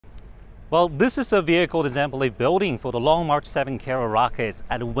Well, this is a vehicle assembly building for the Long March 7 carrier rockets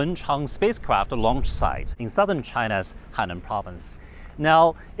at Wenchang Spacecraft Launch Site in southern China's Hainan province.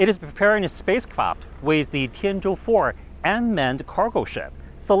 Now, it is preparing a spacecraft with the Tianzhou 4 unmanned cargo ship.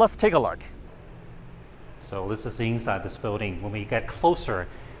 So let's take a look. So this is inside this building. When we get closer,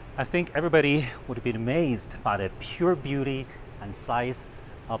 I think everybody would be amazed by the pure beauty and size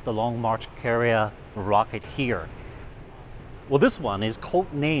of the Long March carrier rocket here. Well, this one is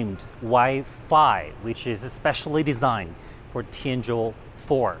codenamed Y5, which is especially designed for Tianzhou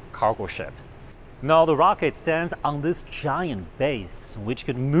 4 cargo ship. Now the rocket stands on this giant base, which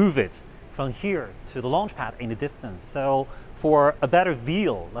could move it from here to the launch pad in the distance. So for a better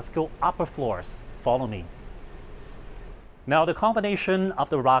view, let's go upper floors. Follow me. Now the combination of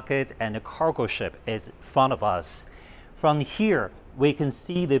the rocket and the cargo ship is in front of us. From here, we can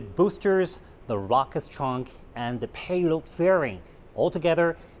see the boosters, the rocket's trunk, and the payload fairing.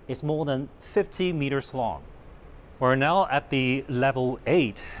 Altogether, it's more than 50 meters long. We're now at the level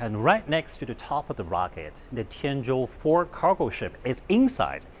 8, and right next to the top of the rocket, the Tianzhou 4 cargo ship is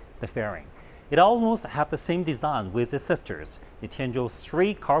inside the fairing. It almost has the same design with its sisters, the Tianzhou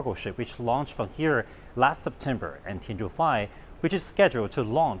 3 cargo ship, which launched from here last September, and Tianzhou 5, which is scheduled to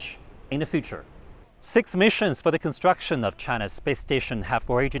launch in the future. 6 missions for the construction of China's space station have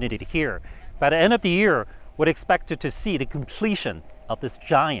originated here. By the end of the year, we're expected to see the completion of this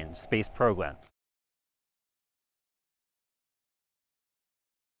giant space program.